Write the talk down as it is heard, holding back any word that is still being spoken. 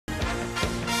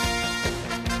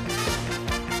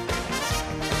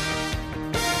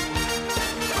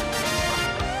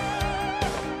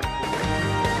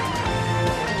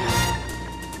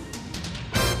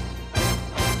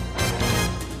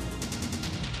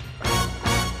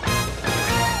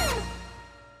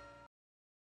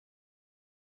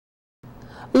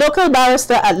Local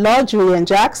barrister at law Julian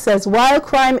Jack says while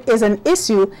crime is an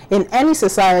issue in any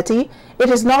society, it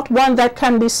is not one that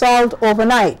can be solved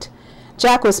overnight.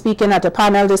 Jack was speaking at a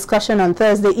panel discussion on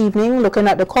Thursday evening looking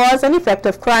at the cause and effect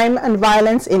of crime and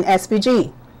violence in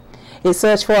SVG, a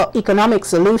search for economic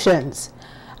solutions.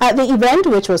 At the event,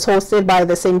 which was hosted by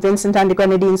the St. Vincent and the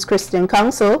Grenadines Christian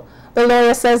Council, the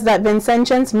lawyer says that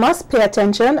Vincentians must pay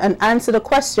attention and answer the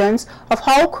questions of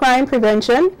how crime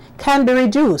prevention can be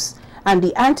reduced and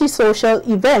the antisocial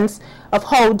events of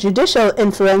how judicial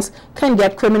influence can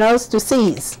get criminals to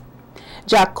seize.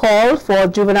 Jack called for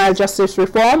juvenile justice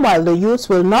reform while the youths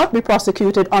will not be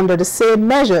prosecuted under the same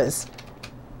measures.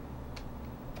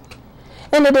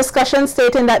 In the discussion,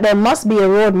 stating that there must be a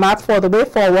roadmap for the way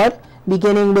forward,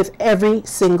 beginning with every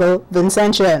single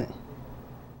Vincentian.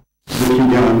 With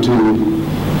regard to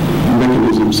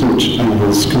mechanisms such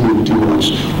as community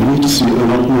watch, we need to see a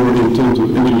lot more in terms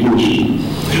of education.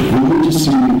 We need to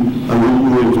see a lot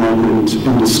more involvement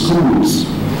in the schools.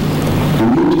 We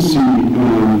need to see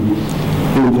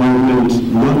involvement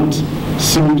not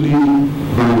simply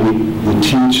by the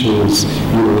teachers,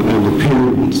 and the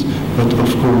parents, but of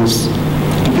course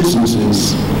the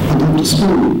businesses and up to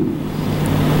school.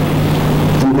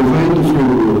 And provide a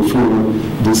framework for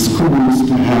the schools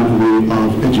to have a way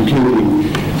of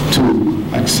educating to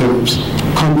accept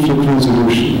conflict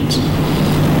resolutions.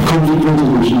 Conflict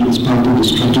resolution is part of the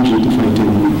strategy to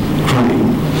fighting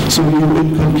crime. So we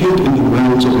inculcate in the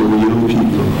minds of our young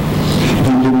people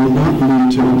that they will not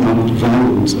need to adopt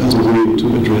violence as a way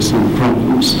to addressing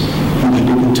problems, and that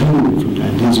they can turn from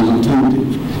that. There's an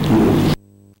alternative.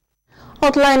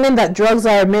 Outlining that drugs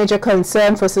are a major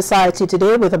concern for society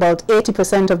today, with about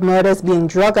 80% of murders being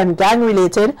drug and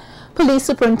gang-related, Police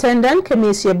Superintendent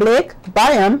Kamisha Blake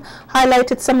Byam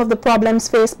highlighted some of the problems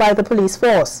faced by the police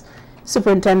force.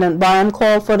 Superintendent Byam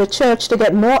called for the church to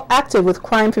get more active with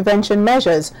crime prevention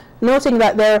measures, noting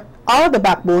that they are the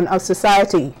backbone of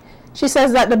society. She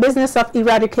says that the business of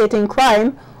eradicating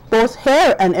crime, both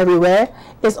here and everywhere,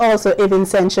 is also a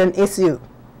Vincentian issue.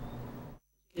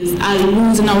 Are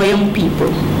losing our young people.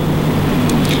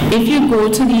 If you go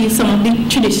to some of the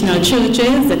traditional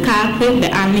churches, the Catholic,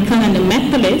 the Anglican, and the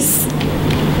Methodist,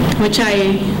 which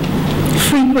I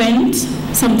frequent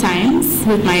sometimes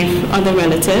with my other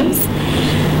relatives,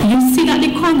 you see that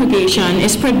the congregation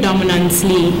is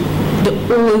predominantly the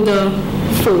older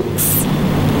folks.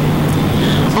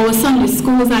 Our Sunday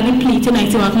schools are depleted. I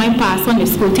see one of my past Sunday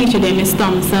school teacher there, Miss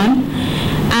Thompson,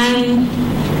 and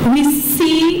we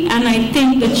see, and I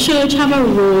think the church have a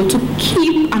role to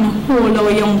keep and hold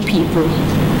our young people.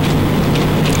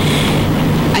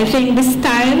 I think the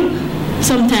style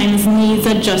sometimes needs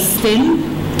adjusting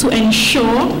to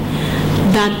ensure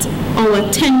that our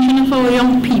attention of our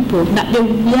young people, that they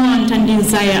want and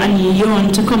desire and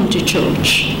yearn to come to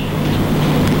church.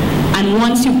 And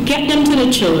once you get them to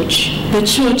the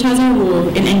church has a role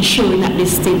in ensuring that they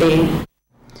stay there.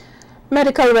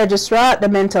 Medical Registrar at the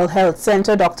Mental Health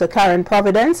Center, Dr. Karen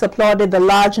Providence, applauded the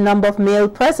large number of male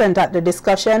present at the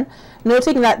discussion,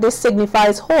 noting that this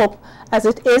signifies hope as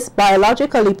it is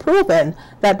biologically proven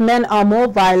that men are more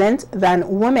violent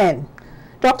than women.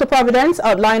 Dr. Providence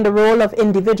outlined the role of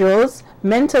individuals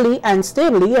mentally and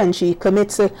stably, and she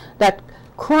commits that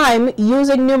crime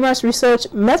using numerous research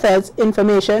methods,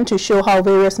 information to show how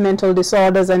various mental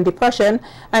disorders and depression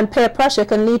and peer pressure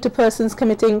can lead to persons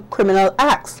committing criminal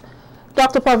acts.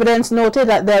 Dr. Providence noted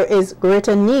that there is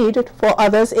greater need for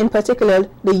others, in particular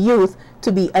the youth,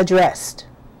 to be addressed.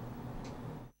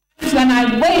 When I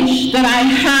wish that I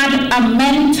had a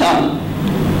mentor,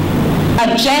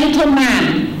 a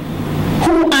gentleman,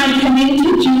 who I can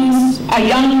introduce a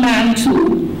young man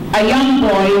to, a young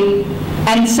boy,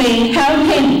 and say, help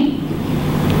him.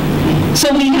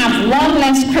 So we have one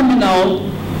less criminal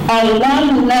or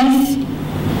one less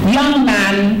young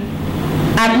man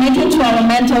admitted to our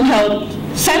mental health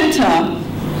center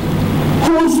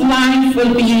whose life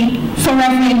will be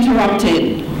forever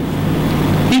interrupted.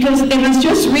 Because it was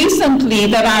just recently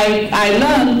that I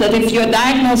learned that if you're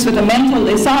diagnosed with a mental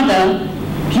disorder,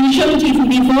 you shouldn't even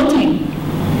be voting.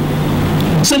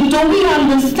 So do we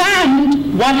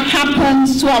understand what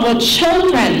happens to our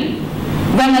children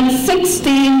when at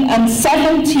 16 and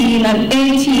 17 and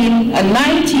 18 and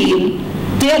 19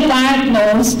 they're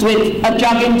diagnosed with a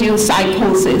drug-induced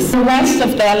psychosis? The rest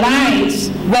of their lives,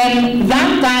 when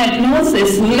that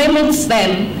diagnosis limits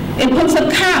them, it puts a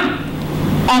cap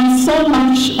on so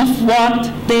much of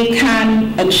what they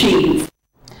can achieve.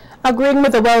 Agreeing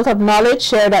with the wealth of knowledge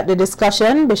shared at the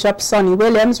discussion, Bishop Sonny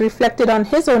Williams reflected on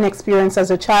his own experience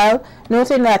as a child,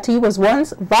 noting that he was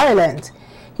once violent.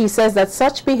 He says that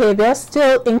such behavior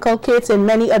still inculcates in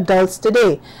many adults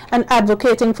today, and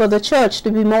advocating for the church to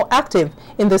be more active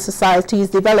in the society's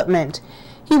development.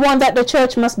 He warned that the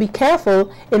church must be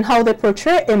careful in how they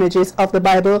portray images of the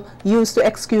Bible used to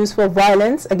excuse for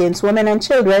violence against women and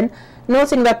children,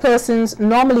 noting that persons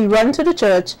normally run to the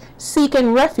church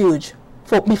seeking refuge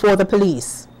before the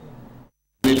police.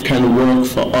 It can work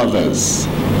for others.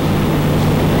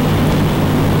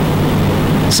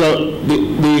 So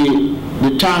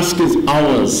the task is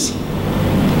ours,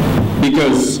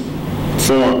 because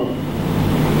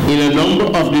in a number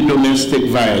of the domestic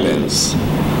violence,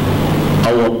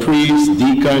 our priests,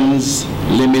 deacons,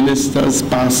 lay ministers,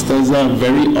 pastors are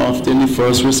very often the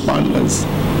first responders.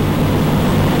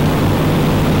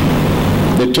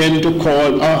 They tend to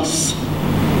call us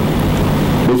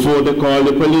before they call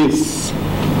the police.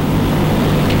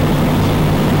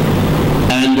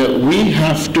 And we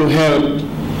have to help,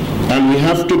 and we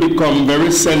have to become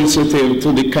very sensitive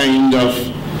to the kind of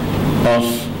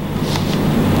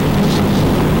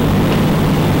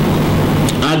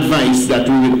advice that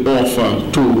we will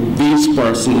offer to these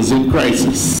persons in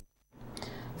crisis.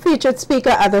 Featured speaker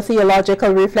at the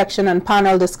Theological Reflection and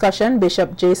Panel discussion,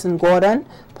 Bishop Jason Gordon,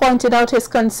 pointed out his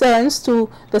concerns to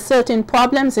the certain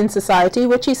problems in society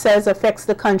which he says affects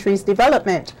the country's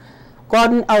development.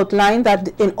 Gordon outlined that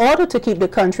in order to keep the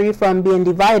country from being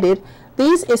divided,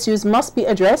 these issues must be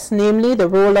addressed, namely the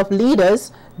role of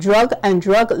leaders, drug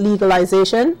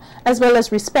legalization, as well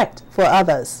as respect for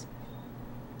others.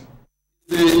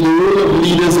 The role of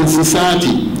leaders in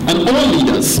society, and all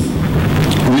leaders,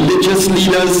 religious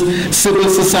leaders, civil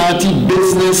society,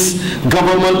 business,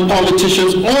 government,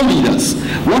 politicians, all leaders.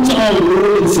 What's our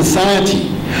role in society?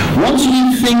 Once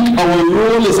we think our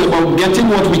role is about getting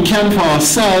what we can for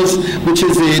ourselves, which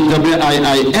is a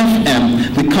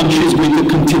WIIFM, the country is going to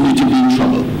continue to be in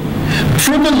trouble.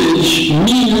 Privilege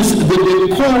means that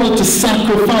we're called to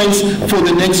sacrifice for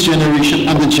the next generation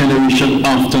and the generation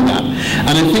after that.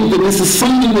 And I think that this is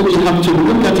something that we have to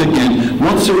look at again.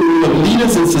 What's the role of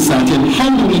leaders in society, and how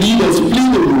do leaders play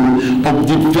the role of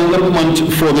development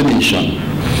for the nation?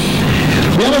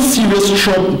 We have a serious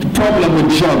problem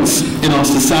with drugs in our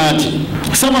society.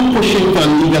 Some are pushing for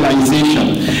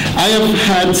legalization. I have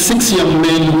had 6 young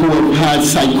men who have had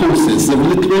psychosis, they've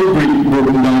literally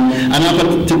broken down, and I've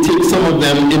had to take some of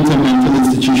them into a mental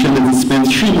institution and spend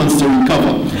 3 months to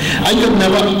recover. I could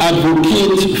never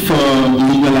advocate for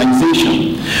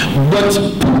legalization, but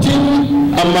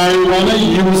putting a marijuana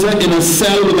user in a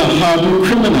cell with a hardened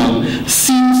criminal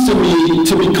seems to me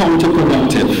to be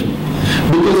counterproductive,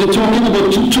 because you're talking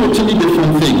about two totally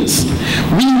different things.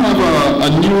 We have a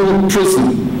new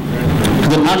prison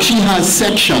that actually has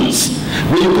sections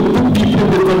where you could put people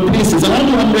in different places. And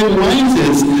I'm wondering why it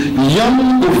is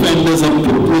young offenders are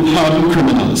put with hardened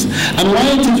criminals, and why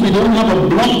it is we don't have a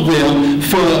block there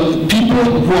for people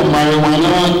who are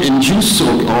marijuana-induced,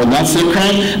 or that's their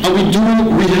crime, and we do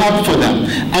rehab for them,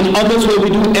 and others where we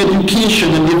do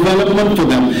education and development for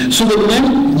them, so that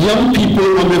when young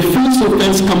people on their first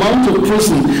offense come out of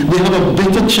prison, they have a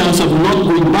better chance of not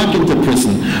going back into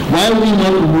prison. Why are we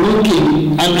not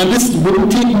working? And this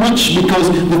wouldn't take much, because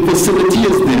the facility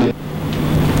is there.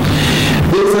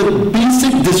 There's a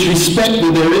basic disrespect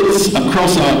that there is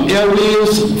across our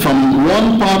airwaves, from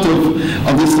one part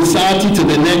of the society to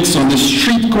the next, on the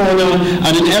street corner,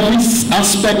 and in every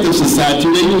aspect of society,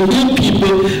 where you hear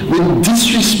people with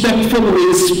disrespectful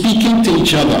ways speaking to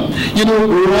each other. You know,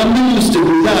 Rwanda used to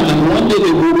do that, and one day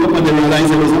they woke up and they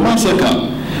realized there was a massacre.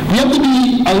 We have to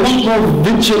be a lot more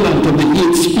vigilant of the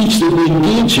hate speech that we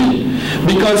engage in,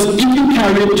 because if you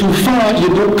carry it too far, you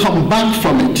don't come back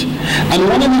from it. And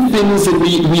one of the things that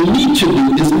we need to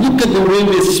do is look at the way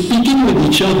we're speaking with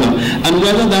each other, and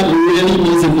whether that really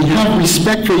means that we have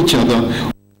respect for each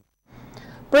other.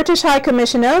 British High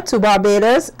Commissioner to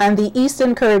Barbados and the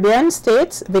Eastern Caribbean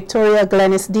states, Victoria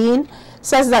Glennis-Dean,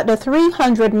 says that the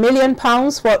 £300 million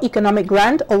for economic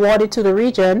grant awarded to the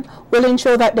region will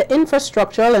ensure that the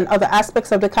infrastructural and other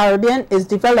aspects of the Caribbean is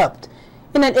developed.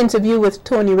 In an interview with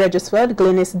Tony Regisford,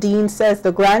 Glennis-Dean says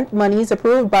the grant monies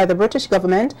approved by the British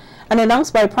government and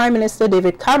announced by Prime Minister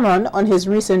David Cameron on his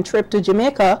recent trip to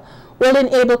Jamaica will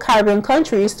enable Caribbean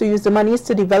countries to use the monies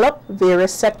to develop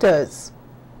various sectors.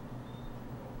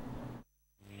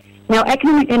 Now,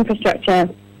 economic infrastructure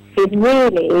is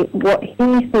really what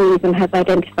he sees and has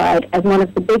identified as one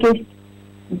of the biggest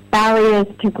barriers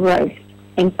to growth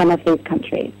in some of these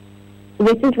countries. So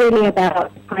this is really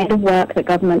about the kind of work that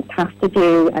governments have to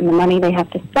do and the money they have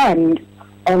to spend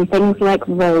on things like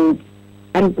roads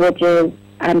and bridges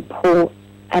and ports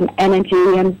and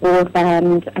energy and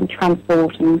broadband and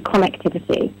transport and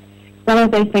connectivity. Some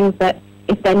of those things that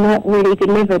if they're not really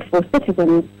delivered for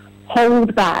citizens,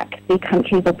 hold back the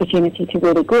country's opportunity to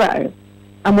really grow.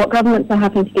 And what governments are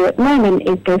having to do at the moment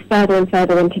is go further and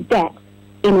further into debt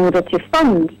in order to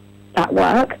fund that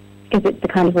work, because it's the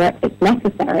kind of work that's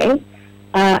necessary.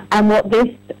 And what this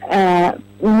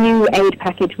new aid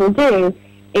package will do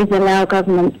is allow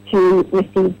governments to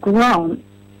receive grants,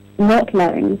 not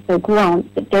loans, so grants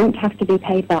that don't have to be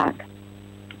paid back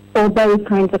for those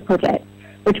kinds of projects,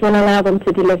 which will allow them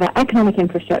to deliver economic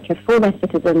infrastructure for their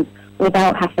citizens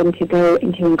without having to go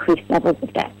into increased levels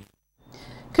of debt.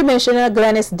 Commissioner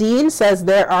Glenys Dean says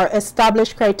there are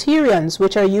established criterions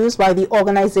which are used by the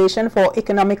Organization for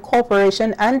Economic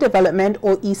Cooperation and Development,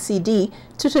 or OECD,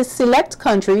 to select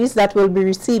countries that will be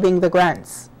receiving the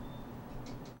grants.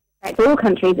 For all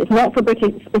countries, it's not for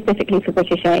specifically for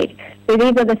British aid. So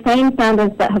these are the same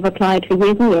standards that have applied for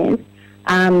years and years,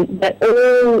 that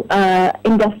all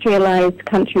industrialized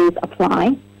countries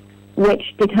apply,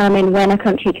 which determine when a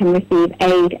country can receive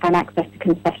aid and access to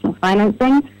concessional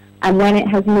financing, and when it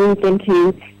has moved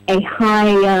into a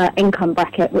higher income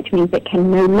bracket, which means it can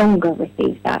no longer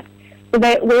receive that. So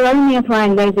we're only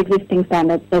applying those existing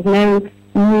standards. There's no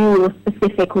new or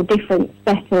specific or different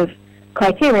set of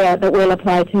criteria that will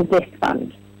apply to this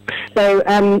fund. So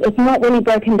it's not really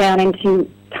broken down into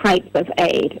types of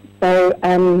aid. So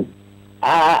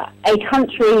a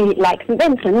country like St.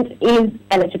 Vincent is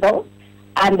eligible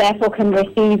and therefore can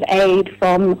receive aid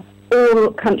from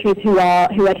all countries who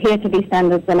adhere to these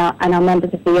standards and are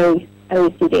members of the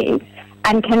OECD,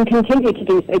 and can continue to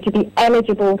do so, to be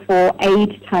eligible for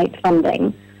aid-type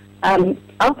funding,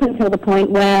 up until the point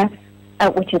where,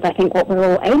 which is I think what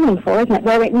we're all aiming for, isn't it,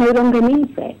 where it no longer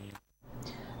needs it.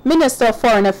 Minister of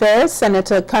Foreign Affairs,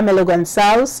 Senator Camilo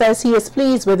Gonçalves, says he is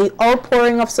pleased with the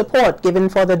outpouring of support given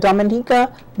for the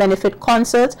Dominica Benefit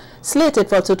Concert slated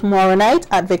for tomorrow night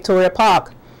at Victoria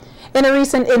Park. In a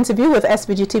recent interview with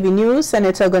SVG-TV News,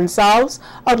 Senator Gonçalves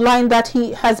outlined that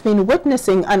he has been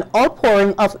witnessing an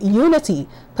outpouring of unity,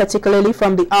 particularly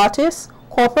from the artists,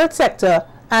 corporate sector,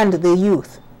 and the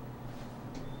youth.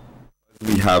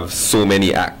 We have so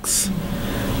many acts.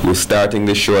 We're starting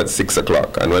the show at 6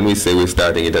 o'clock, and when we say we're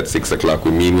starting it at 6 o'clock,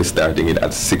 we mean we're starting it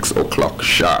at 6 o'clock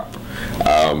sharp.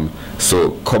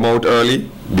 So come out early,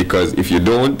 because if you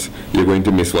don't, you're going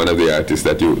to miss one of the artists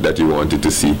that you wanted to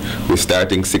see. We're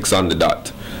starting 6 on the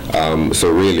dot.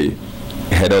 So really,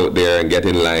 head out there and get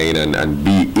in line and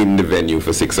be in the venue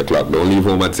for 6 o'clock. Don't leave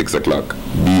home at 6 o'clock.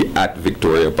 Be at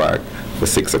Victoria Park for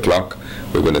 6 o'clock.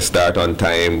 We're going to start on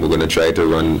time. We're going to try to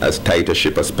run as tight a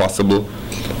ship as possible,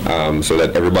 so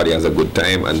that everybody has a good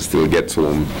time and still gets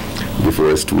home before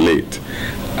it's too late.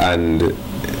 And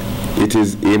it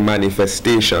is a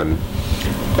manifestation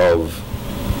of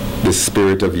the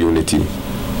spirit of unity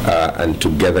and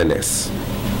togetherness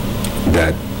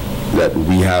that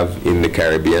we have in the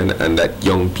Caribbean and that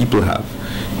young people have.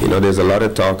 You know, there's a lot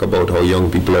of talk about how young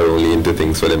people are only into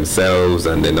things for themselves,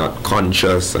 and they're not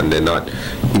conscious, and they're not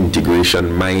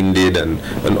integration minded, and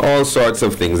all sorts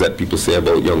of things that people say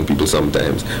about young people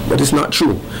sometimes. But it's not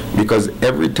true, because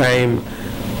every time,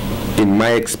 in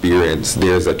my experience,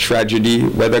 there's a tragedy,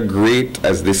 whether great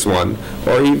as this one,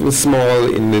 or even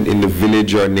small in the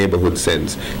village or neighborhood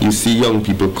sense, you see young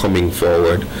people coming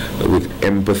forward with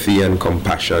empathy and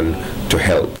compassion to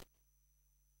help.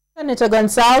 Senator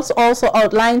Gonçalves also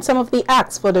outlined some of the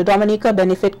acts for the Dominica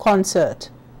Benefit Concert.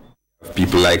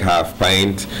 People like Half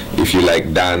Pint, if you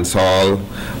like dance hall.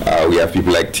 We have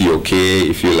people like TOK,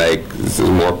 if you like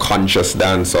more conscious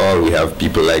dance hall. We have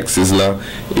people like Sizzler.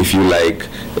 If you like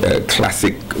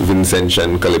classic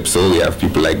Vincentian Calypso, we have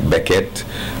people like Beckett.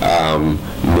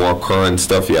 More current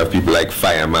stuff, you have people like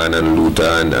Fireman and Luther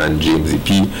and James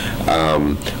E.P.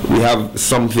 We have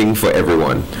something for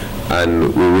everyone,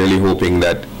 and we're really hoping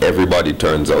that everybody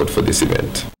turns out for this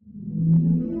event.